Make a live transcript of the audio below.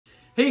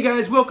Hey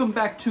guys, welcome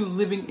back to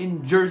Living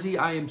in Jersey.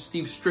 I am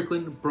Steve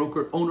Strickland,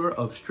 broker owner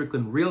of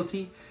Strickland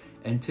Realty,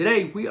 and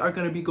today we are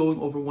going to be going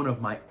over one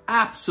of my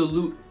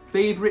absolute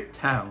favorite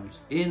towns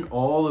in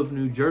all of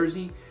New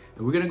Jersey,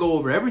 and we're going to go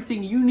over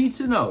everything you need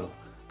to know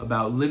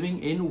about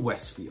living in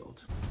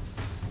Westfield.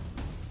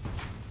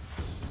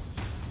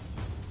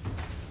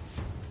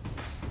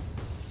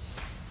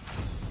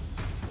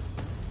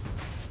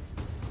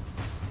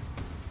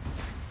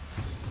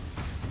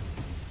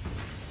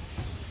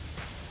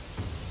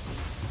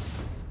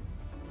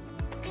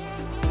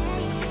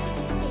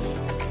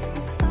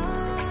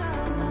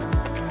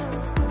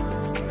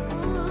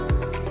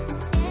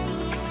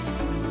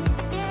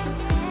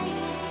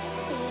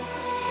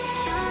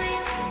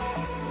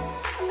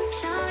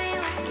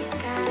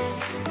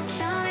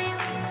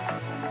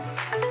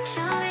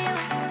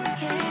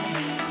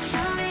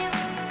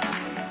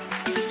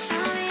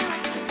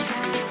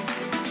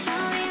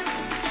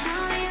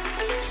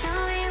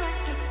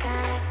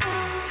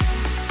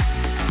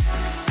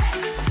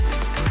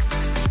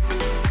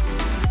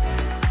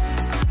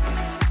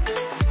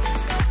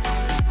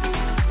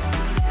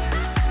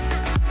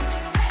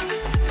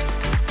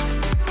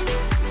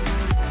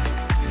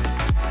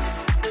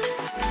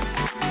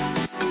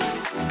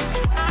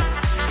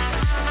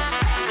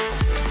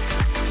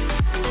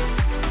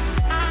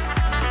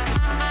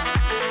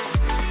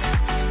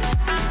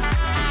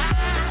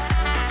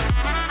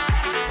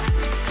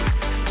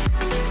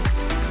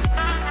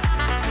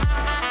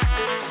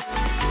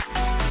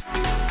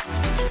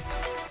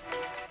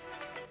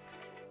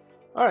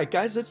 Alright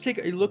guys, let's take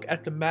a look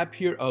at the map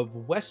here of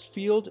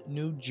Westfield,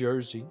 New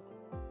Jersey.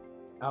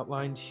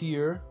 Outlined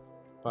here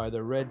by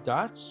the red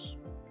dots,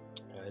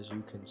 as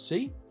you can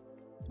see.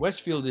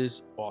 Westfield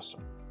is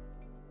awesome.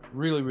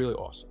 Really, really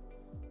awesome.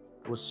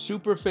 It was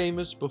super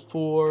famous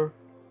before,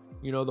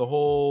 the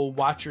whole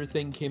Watcher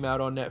thing came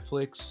out on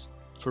Netflix.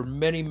 For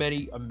many,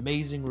 many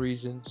amazing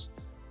reasons.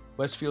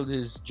 Westfield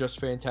is just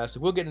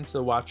fantastic. We'll get into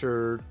the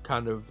Watcher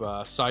kind of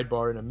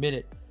sidebar in a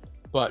minute,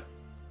 but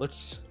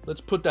let's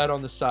put that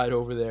on the side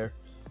over there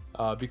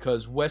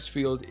because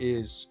Westfield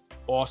is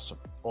awesome,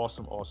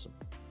 awesome, awesome.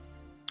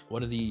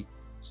 One of the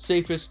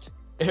safest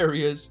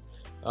areas,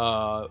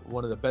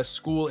 one of the best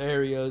school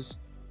areas,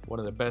 one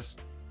of the best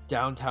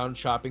downtown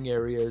shopping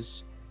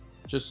areas.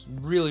 Just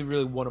really,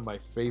 really one of my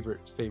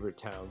favorite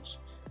towns.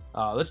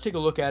 Let's take a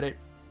look at it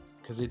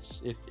because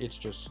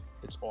it's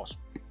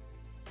awesome.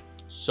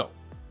 So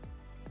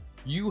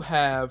you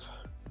have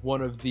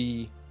one of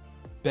the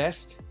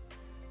best.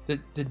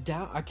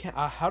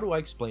 How do I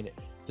explain it?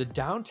 The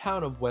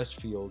downtown of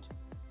Westfield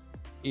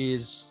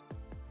is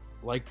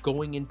like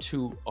going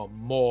into a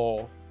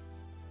mall,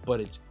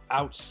 but it's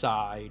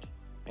outside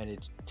and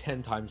it's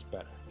 10 times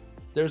better.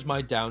 There's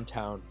my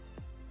downtown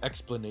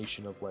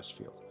explanation of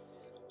Westfield.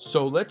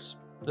 So let's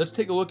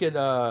take a look at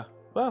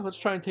let's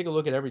try and take a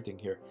look at everything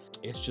here.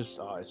 It's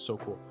just it's so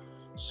cool.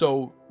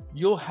 So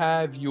you'll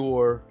have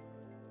your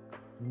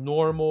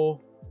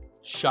normal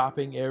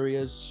shopping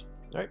areas.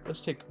 All right,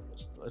 let's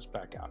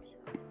back out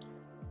here.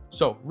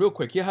 So real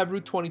quick, you have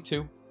Route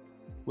 22,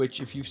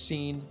 which if you've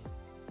seen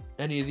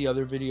any of the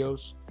other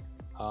videos,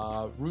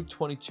 Route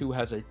 22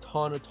 has a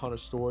ton of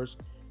stores.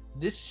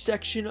 This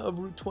section of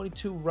Route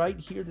 22 right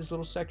here, this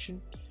little section,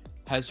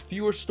 has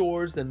fewer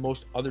stores than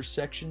most other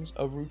sections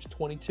of Route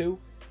 22,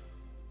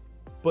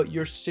 but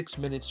you're 6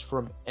 minutes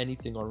from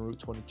anything on Route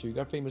 22. You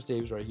got Famous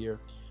Dave's right here,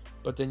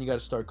 but then you got to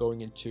start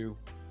going into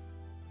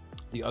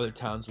the other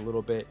towns a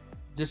little bit.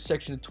 This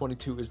section of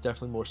 22 is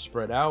definitely more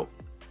spread out,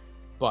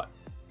 but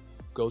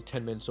go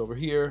 10 minutes over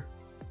here,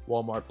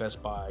 Walmart,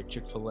 Best Buy,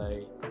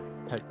 Chick-fil-A,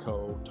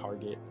 Petco,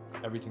 Target,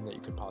 everything that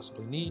you could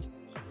possibly need.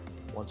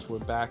 Once we're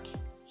back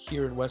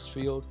here in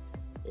Westfield,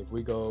 if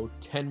we go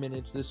 10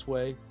 minutes this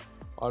way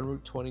on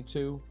Route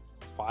 22,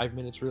 5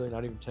 minutes really,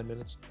 not even 10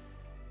 minutes,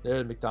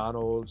 there's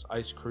McDonald's,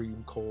 ice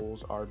cream,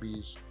 Kohl's,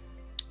 Arby's,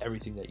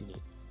 everything that you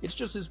need. It's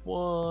just this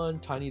one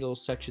tiny little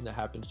section that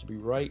happens to be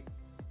right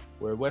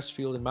where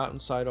Westfield and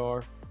Mountainside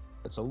are.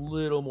 That's a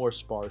little more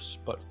sparse,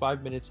 but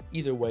 5 minutes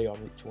either way on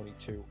Route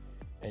 22,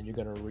 and you're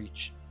gonna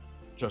reach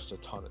just a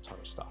ton of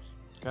stuff,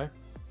 okay?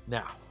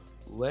 Now,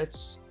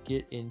 let's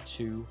get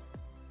into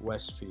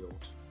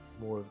Westfield,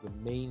 more of the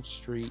main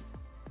street,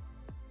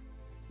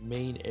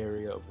 main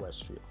area of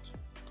Westfield,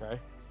 okay?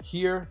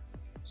 Here,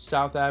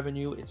 South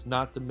Avenue, it's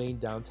not the main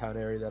downtown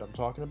area that I'm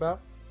talking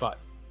about, but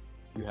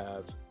you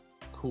have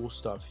cool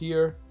stuff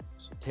here,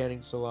 some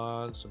tanning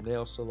salons, some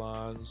nail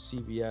salons,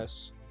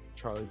 CVS,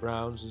 Charlie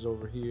Brown's is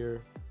over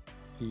here.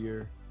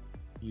 Here,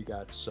 you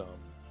got some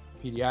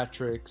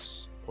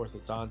pediatrics,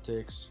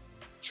 orthodontics,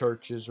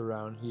 churches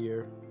around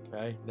here.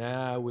 Okay,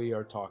 now we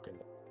are talking.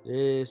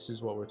 This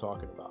is what we're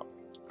talking about.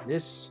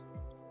 This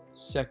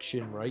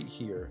section right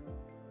here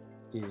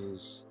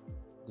is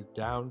the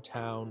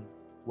downtown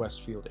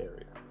Westfield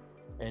area,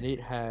 and it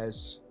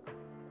has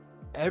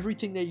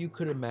everything that you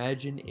could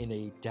imagine in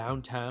a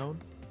downtown.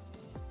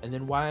 And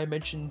then why I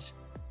mentioned,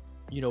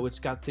 it's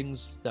got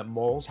things that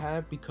malls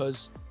have,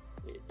 because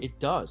it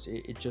does.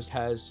 It just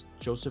has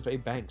Joseph A.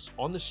 Banks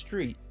on the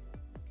street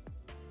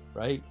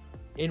right?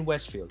 In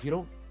Westfield, you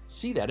don't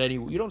see that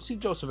anywhere. You don't see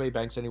Joseph A.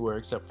 Banks anywhere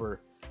except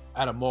for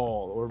at a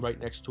mall or right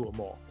next to a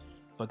mall.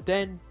 But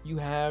then you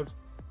have,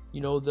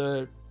 you know,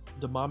 the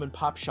mom and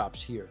pop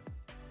shops here.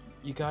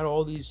 You got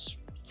all these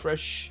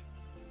fresh,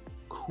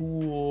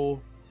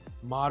 cool,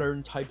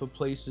 modern type of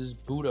places: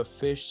 Buddha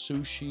Fish,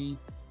 sushi,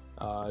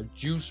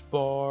 juice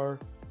bar,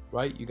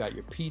 right? You got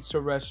your pizza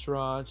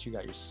restaurants, you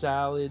got your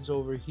salads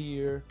over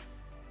here,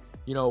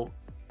 you know,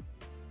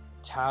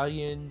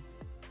 Italian.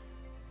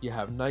 You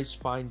have nice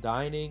fine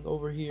dining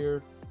over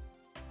here,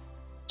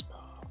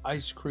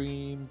 ice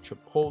cream,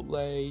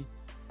 Chipotle,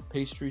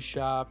 pastry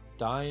shop,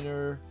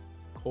 diner,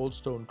 Cold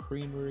Stone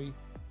Creamery.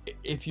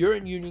 If you're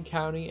in Union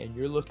County and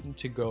you're looking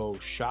to go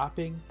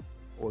shopping,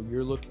 or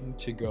you're looking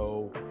to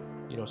go,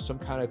 you know, some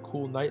kind of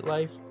cool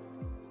nightlife,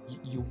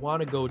 you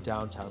want to go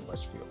downtown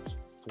Westfield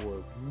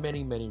for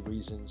many, many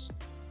reasons.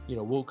 You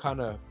know, we'll kind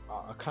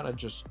of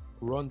just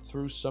run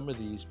through some of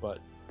these, but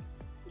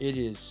it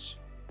is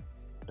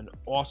an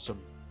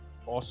awesome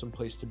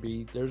place to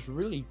be. There's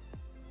really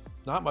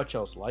not much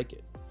else like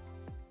it.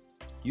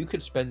 You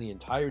could spend the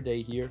entire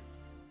day here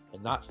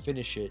and not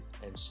finish it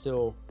and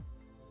still,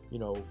 you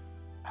know,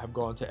 have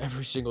gone to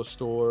every single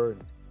store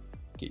and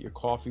get your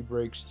coffee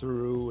breaks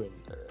through. And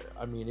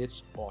I mean,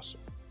 it's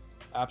awesome.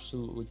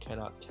 Absolutely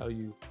cannot tell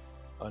you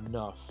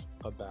enough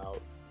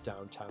about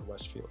downtown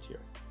Westfield here.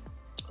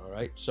 All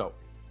right, so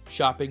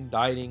shopping,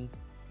 dining,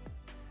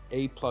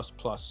 A++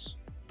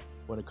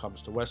 when it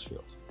comes to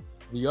Westfield.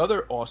 The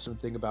other awesome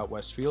thing about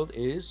Westfield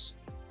is,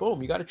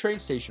 boom, you got a train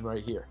station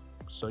right here.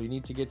 So you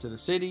need to get to the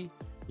city,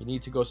 you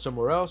need to go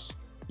somewhere else,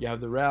 you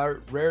have the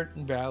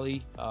Raritan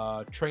Valley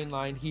train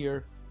line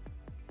here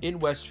in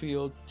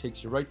Westfield.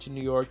 Takes you right to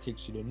New York,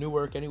 takes you to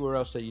Newark, anywhere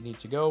else that you need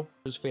to go.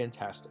 It's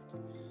fantastic.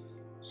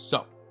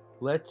 So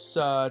let's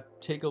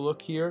take a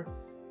look here,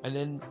 and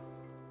then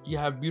you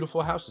have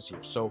beautiful houses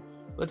here. So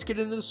let's get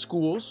into the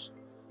schools.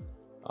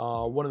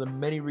 One of the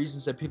many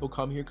reasons that people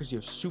come here, because you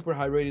have super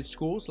high rated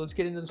schools. Let's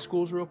get into the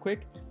schools real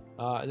quick,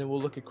 and then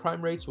we'll look at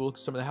crime rates, we'll look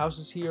at some of the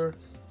houses here,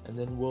 and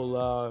then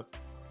we'll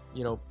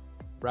you know,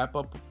 wrap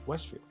up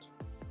Westfield.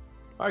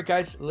 All right,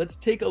 guys, let's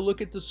take a look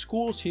at the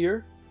schools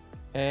here.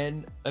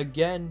 And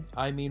again,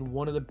 I mean,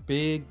 one of the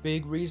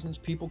big reasons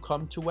people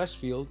come to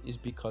Westfield is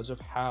because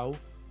of how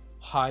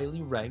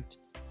highly ranked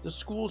the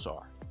schools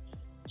are.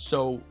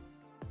 So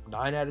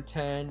 9 out of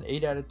 10,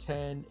 8 out of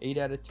 10, 8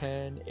 out of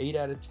 10, 8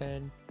 out of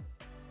 10,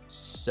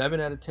 7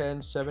 out of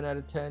 10, 7 out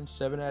of 10,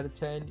 7 out of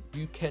 10.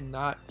 You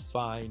cannot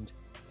find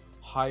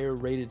higher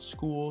rated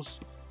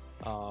schools,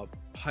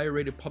 higher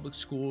rated public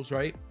schools,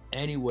 right,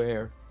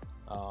 anywhere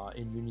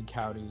in Union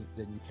County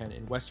than you can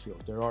in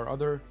Westfield. There are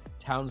other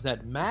towns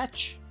that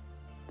match,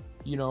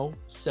 you know,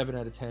 7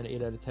 out of 10,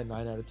 8 out of 10,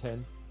 9 out of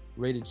 10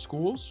 rated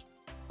schools,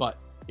 but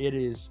it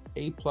is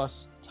A+,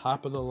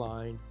 top of the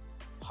line,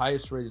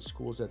 highest rated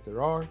schools that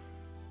there are.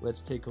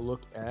 Let's take a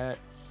look at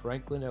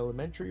Franklin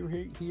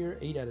Elementary here,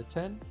 8 out of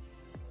 10,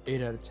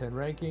 8 out of 10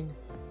 ranking.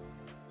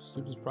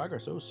 Students'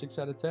 progress, 6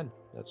 out of 10.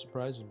 That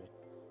surprises me.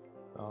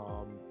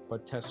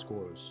 But test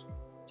scores,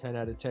 10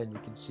 out of 10. You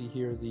can see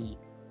here the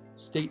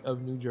state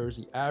of New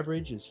Jersey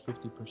average is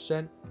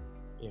 50%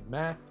 in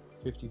math,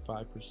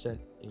 55%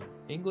 in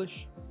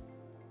English.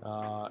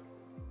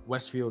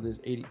 Westfield is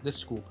 80. This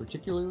school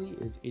particularly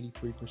is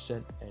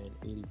 83% and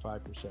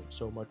 85%.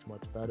 So much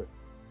better,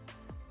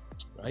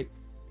 right?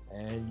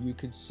 And you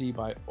can see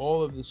by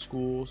all of the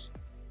schools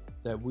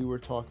that we were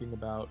talking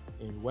about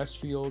in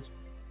Westfield,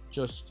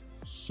 just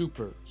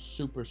super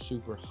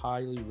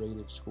highly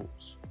rated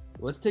schools.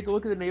 Let's take a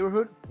look at the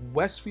neighborhood.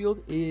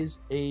 Westfield is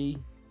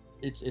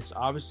it's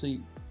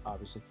obviously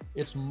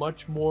it's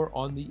much more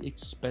on the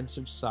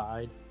expensive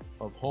side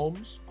of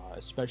homes,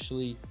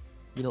 especially,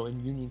 you know,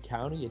 in Union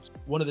County. It's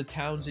one of the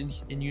towns in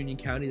Union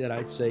County that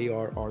I say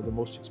are the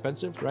most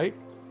expensive, right?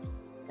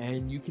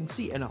 And you can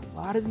see, and a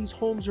lot of these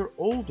homes are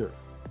older,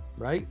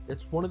 right?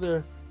 It's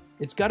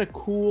got a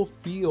cool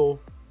feel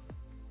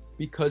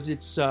because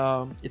it's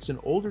an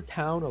older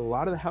town. A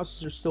lot of the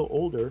houses are still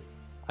older.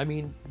 I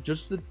mean,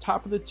 just the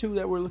top of the two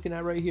that we're looking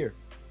at right here,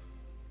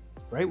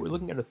 right? We're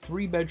looking at a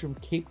 3-bedroom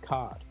Cape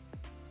Cod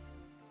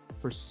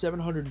for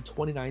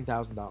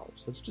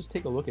 $729,000. Let's just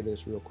take a look at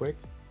this real quick,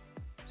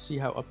 see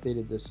how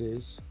updated this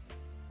is,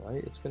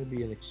 right? It's going to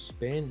be an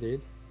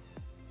expanded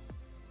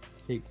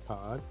Cape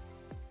Cod.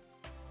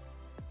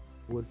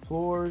 Wood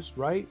floors,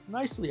 right?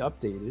 Nicely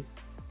updated.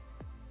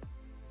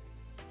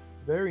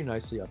 Very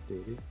nicely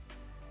updated.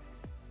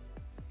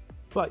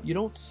 But you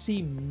don't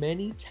see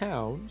many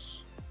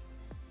towns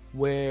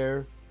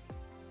where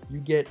you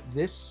get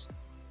this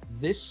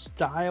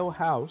style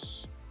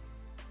house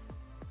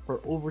for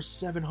over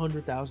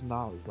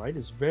 $700,000, right?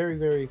 It's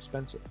very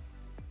expensive.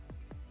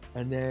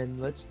 And then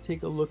let's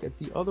take a look at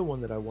the other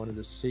one that I wanted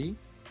to see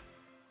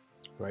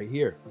right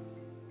here,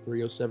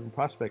 307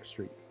 Prospect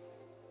Street.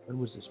 When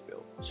was this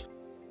built?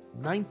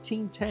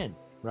 1910,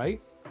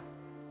 right?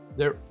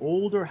 They're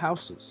older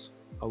houses.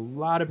 A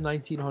lot of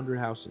 1900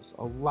 houses.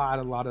 A lot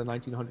of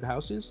 1900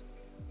 houses,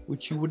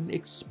 which you wouldn't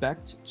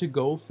expect to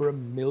go for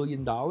 $1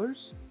 million.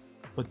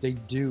 but they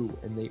do,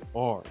 and they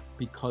are,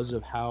 because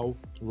of how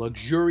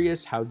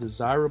luxurious, how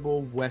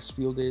desirable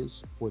Westfield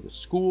is for the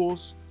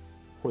schools,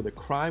 for the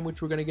crime,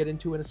 which we're going to get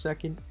into in a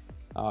second,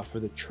 for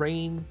the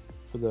train,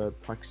 for the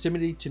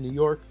proximity to New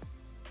York.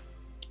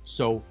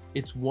 So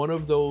it's one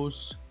of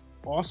those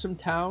awesome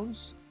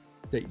towns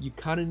that you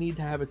kind of need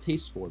to have a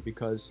taste for,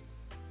 because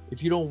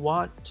if you don't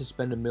want to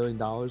spend $1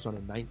 million on a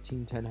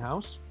 1910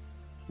 house,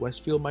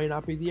 Westfield might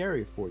not be the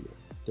area for you.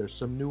 There's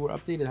some newer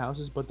updated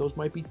houses, but those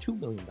might be $2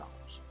 million.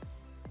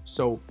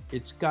 So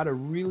it's got a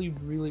really,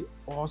 really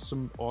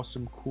awesome,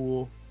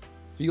 cool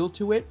feel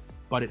to it,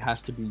 but it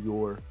has to be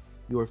your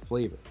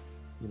flavor,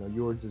 you know,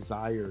 your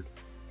desired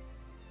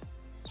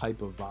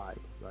type of vibe,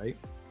 right?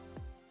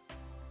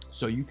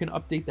 So you can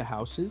update the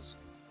houses,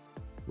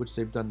 which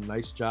they've done a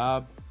nice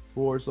job.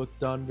 Floors look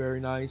done very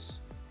nice.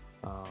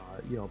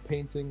 You know,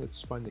 painting.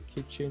 Let's find the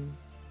kitchen.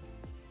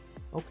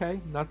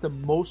 Okay, not the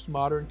most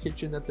modern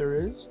kitchen that there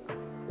is,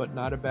 but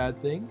not a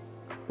bad thing.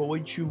 But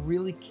what you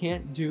really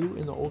can't do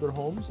in the older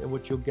homes, and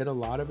what you'll get a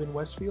lot of in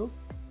Westfield,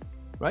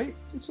 right?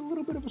 It's a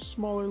little bit of a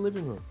smaller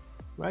living room,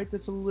 right?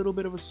 That's a little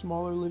bit of a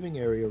smaller living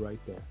area right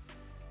there.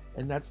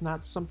 And that's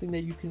not something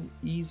that you can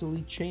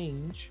easily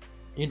change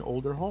in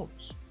older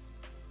homes.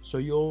 So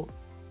you'll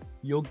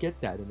get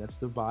that, and that's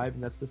the vibe,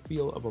 and that's the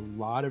feel of a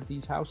lot of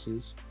these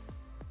houses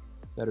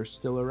that are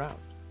still around.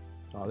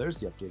 Oh, there's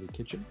the updated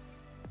kitchen.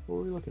 What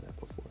were we looking at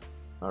before?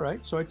 All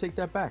right, so I take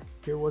that back.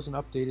 Here was an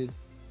updated,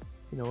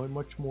 you know, a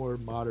much more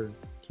modern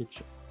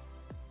kitchen,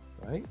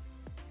 right?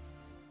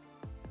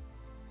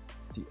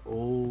 The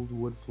old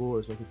wood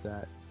floors, look at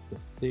that. The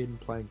thin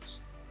planks.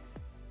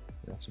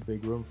 That's a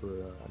big room for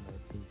a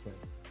 1910.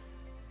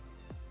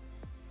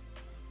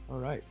 All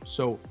right,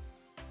 so,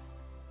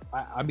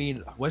 I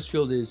mean,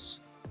 Westfield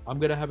is, I'm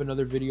going to have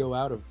another video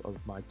out of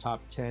my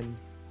top 10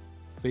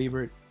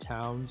 favorite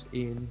towns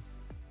in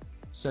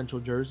Central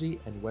Jersey,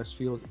 and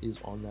Westfield is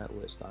on that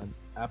list. I'm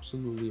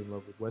absolutely in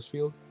love with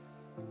Westfield.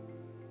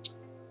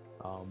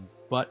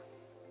 But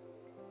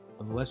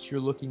unless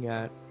you're looking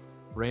at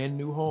brand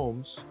new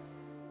homes,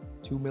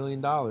 $2 million,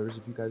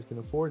 if you guys can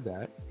afford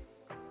that,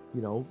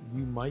 you know,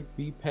 you might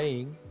be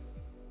paying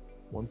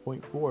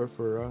 1.4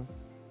 for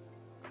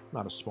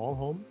not a small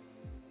home,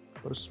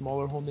 but a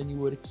smaller home than you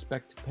would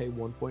expect to pay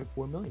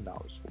 $1.4 million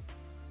for,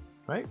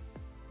 right?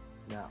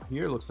 Now,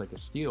 here looks like a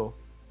steal.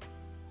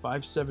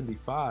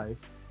 $575,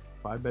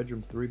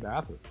 5-bedroom, 3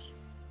 bathrooms.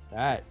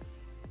 That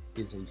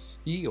is a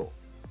steal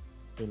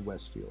in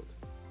Westfield.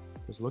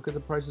 Because look at the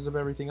prices of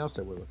everything else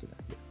that we're looking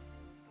at here.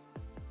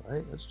 All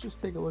right, let's just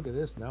take a look at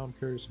this. Now I'm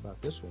curious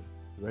about this one.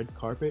 Red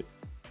carpet.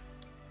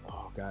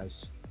 Oh,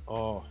 guys.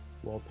 Oh,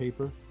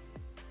 wallpaper.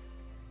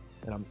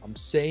 And I'm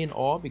saying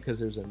all because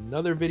there's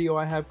another video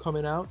I have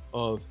coming out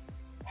of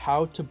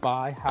how to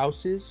buy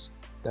houses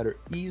that are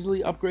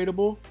easily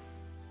upgradable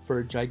for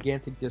a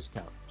gigantic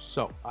discount.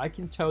 So I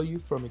can tell you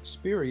from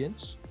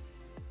experience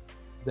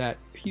that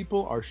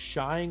people are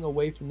shying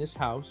away from this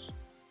house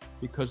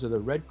because of the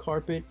red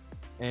carpet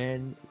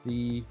and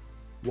the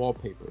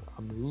wallpaper.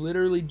 I'm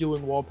literally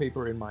doing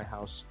wallpaper in my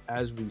house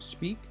as we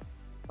speak.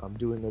 I'm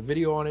doing a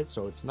video on it,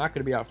 so it's not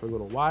going to be out for a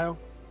little while.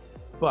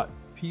 But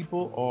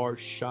people are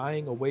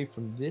shying away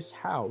from this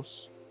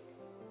house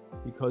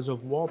because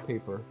of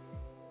wallpaper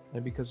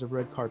and because of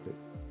red carpet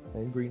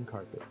and green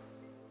carpet.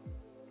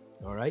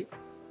 All right?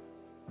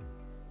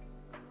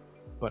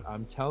 But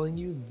I'm telling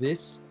you,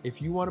 this,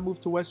 if you want to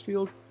move to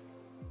Westfield,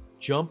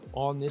 jump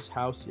on this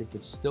house if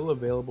it's still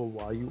available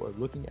while you are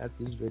looking at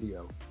this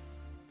video,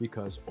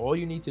 because all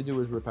you need to do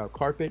is rip out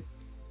carpet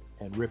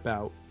and rip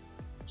out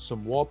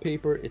some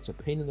wallpaper. It's a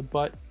pain in the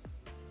butt.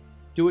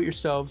 Do it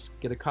yourselves.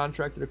 Get a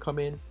contractor to come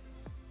in.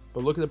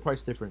 But look at the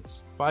price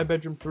difference.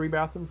 5-bedroom,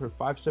 3-bathroom for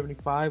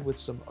 $575 with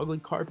some ugly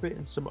carpet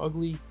and some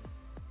ugly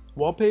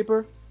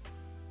wallpaper.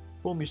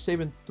 Boom, you're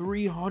saving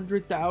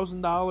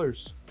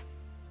 $300,000.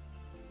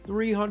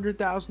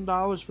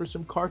 $300,000 for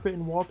some carpet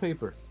and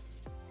wallpaper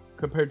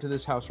compared to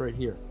this house right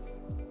here,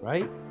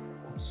 right?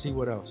 Let's see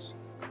what else.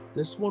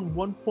 This one,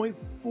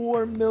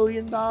 $1.4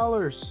 million.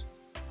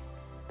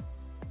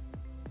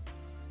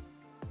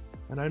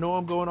 And I know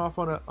I'm going off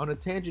on a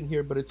tangent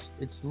here, but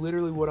it's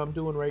literally what I'm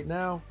doing right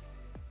now.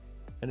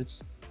 And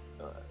it's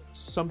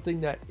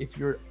something that if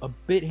you're a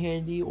bit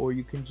handy, or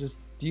you can just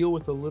deal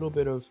with a little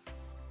bit of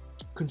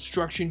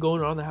construction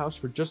going on in the house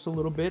for just a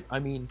little bit. I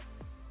mean,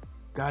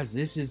 guys,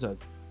 this is a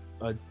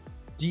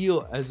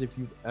deal as if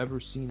you've ever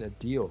seen a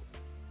deal.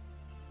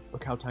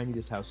 Look how tiny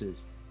this house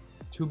is.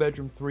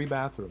 2-bedroom,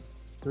 3-bathroom,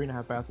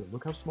 3.5 bathroom.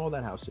 Look how small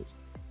that house is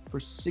for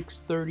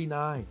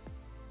 $639,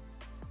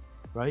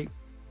 right?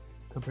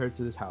 Compared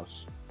to this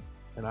house.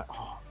 And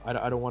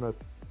I don't want to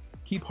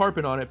keep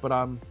harping on it, but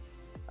I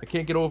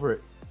can't get over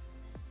it.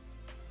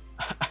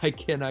 I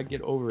cannot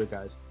get over it,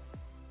 guys.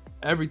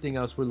 Everything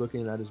else we're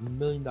looking at is $1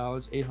 million,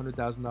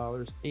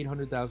 $800,000,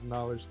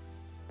 $800,000.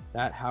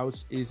 That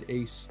house is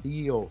a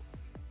steal.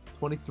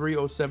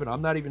 2307.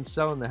 I'm not even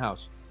selling the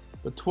house,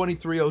 but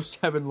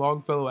 2307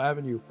 Longfellow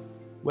Avenue,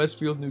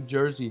 Westfield, New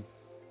Jersey.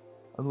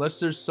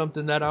 Unless there's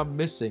something that I'm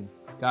missing,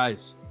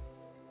 guys,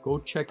 Go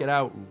check it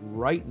out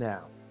right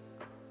now.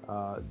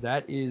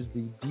 That is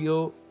the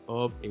deal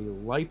of a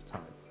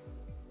lifetime.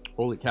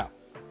 Holy cow.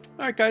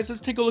 All right, guys,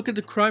 let's take a look at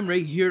the crime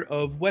rate here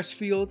of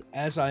Westfield.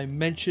 As I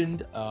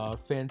mentioned,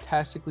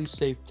 fantastically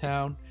safe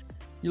town.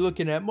 You're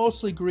looking at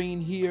mostly green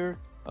here,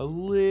 a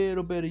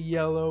little bit of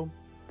yellow.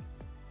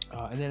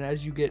 And then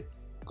as you get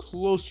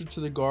closer to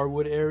the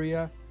Garwood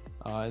area,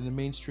 in the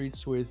main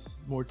streets with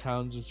more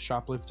towns of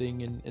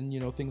shoplifting and you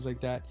know, things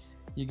like that,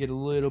 you get a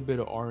little bit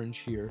of orange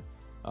here.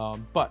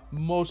 But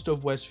most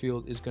of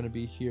Westfield is going to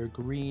be here,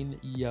 green,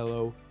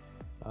 yellow.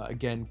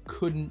 Again,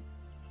 couldn't,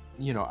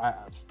 you know,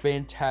 a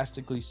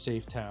fantastically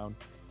safe town,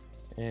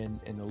 and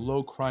the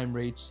low crime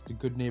rates, the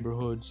good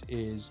neighborhoods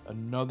is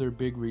another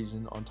big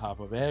reason, on top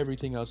of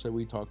everything else that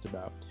we talked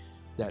about,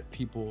 that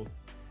people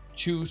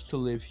choose to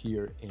live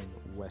here in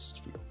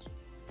Westfield.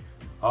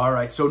 All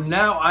right, so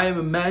now I am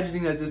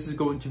imagining that this is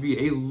going to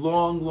be a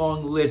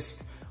long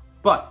list,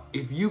 but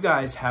if you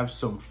guys have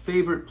some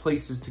favorite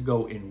places to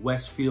go in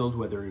Westfield,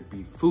 whether it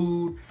be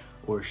food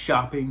or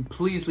shopping,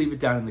 please leave it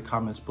down in the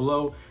comments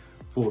below.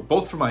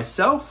 Both for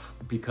myself,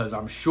 because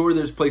I'm sure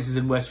there's places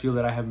in Westfield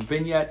that I haven't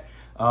been yet,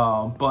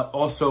 but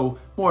also,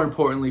 more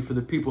importantly, for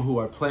the people who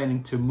are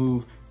planning to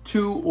move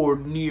to or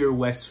near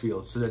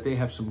Westfield, so that they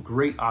have some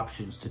great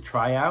options to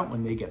try out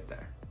when they get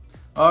there.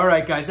 All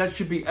right, guys, that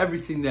should be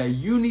everything that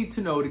you need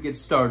to know to get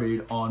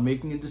started on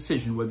making a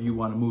decision whether you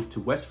want to move to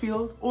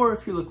Westfield or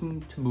if you're looking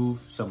to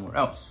move somewhere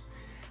else.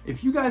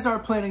 If you guys are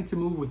planning to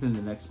move within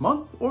the next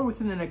month or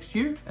within the next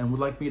year and would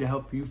like me to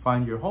help you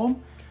find your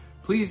home,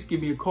 please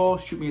give me a call,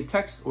 shoot me a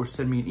text, or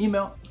send me an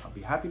email. I'll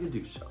be happy to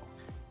do so.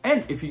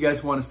 And if you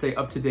guys want to stay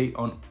up to date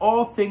on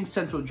all things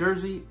Central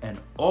Jersey and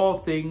all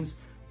things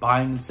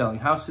buying and selling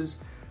houses,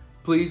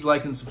 please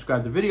like and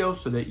subscribe the video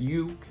so that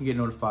you can get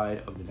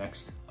notified of the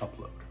next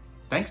upload.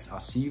 Thanks, I'll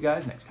see you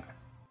guys next time.